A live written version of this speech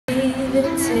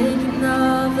they're taking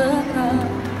all the cup.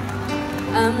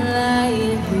 I'm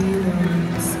lying here on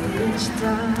the stage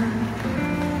dark.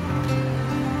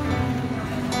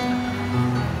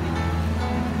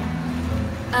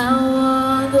 I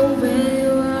wonder where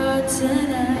you are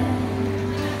tonight.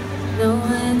 No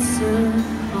answer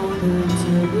on the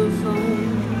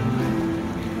telephone.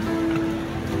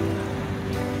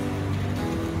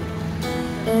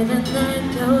 And the night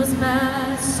goes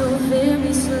by so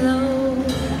very slow.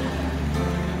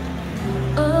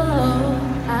 Oh,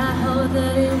 I hope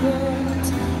that it won't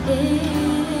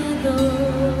end.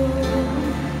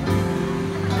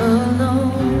 Oh no.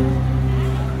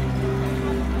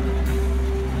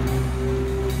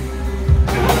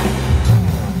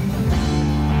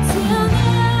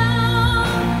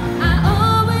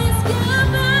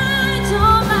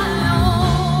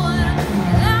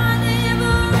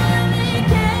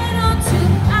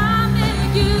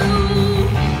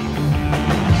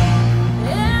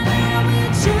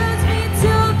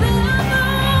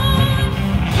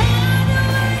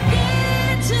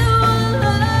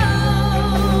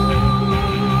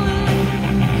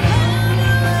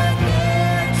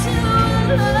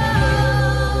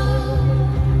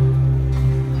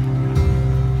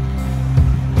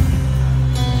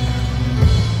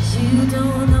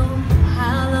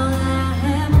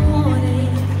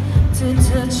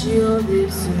 Touch your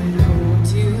lips and hold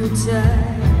you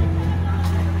tight.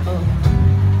 Oh.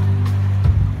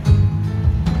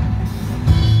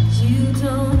 You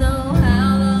don't know how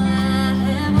long I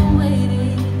have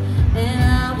waited, and I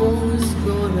was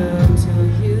gonna tell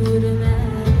you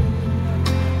tonight.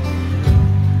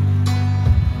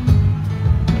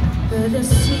 But the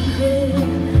secret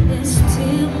is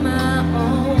still my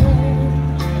own,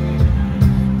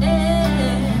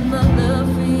 and my love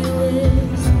for you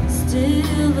is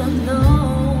still unknown.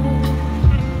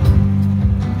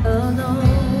 Oh no.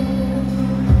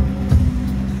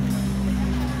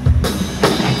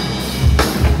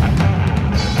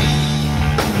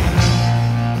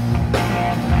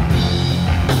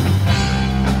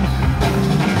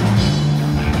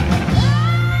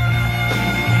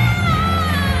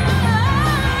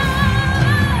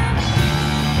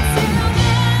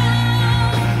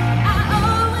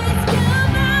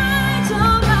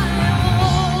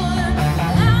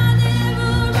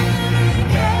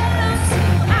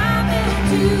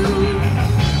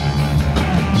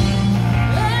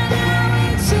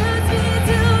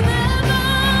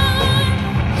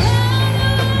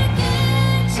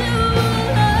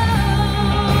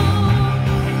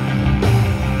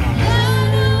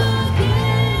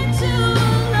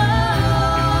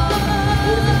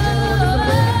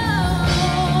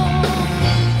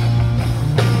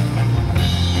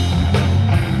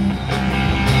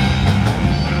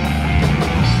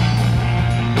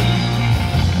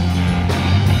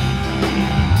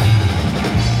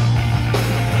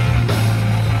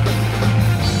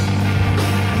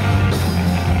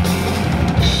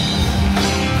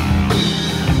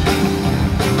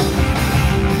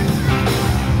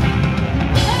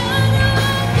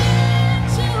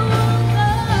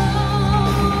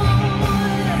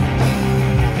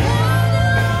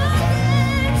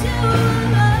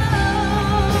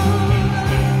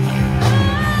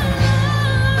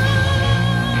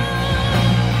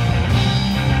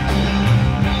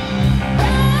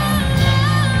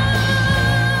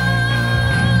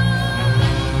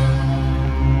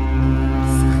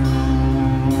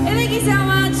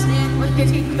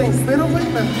 Little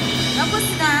Whitman.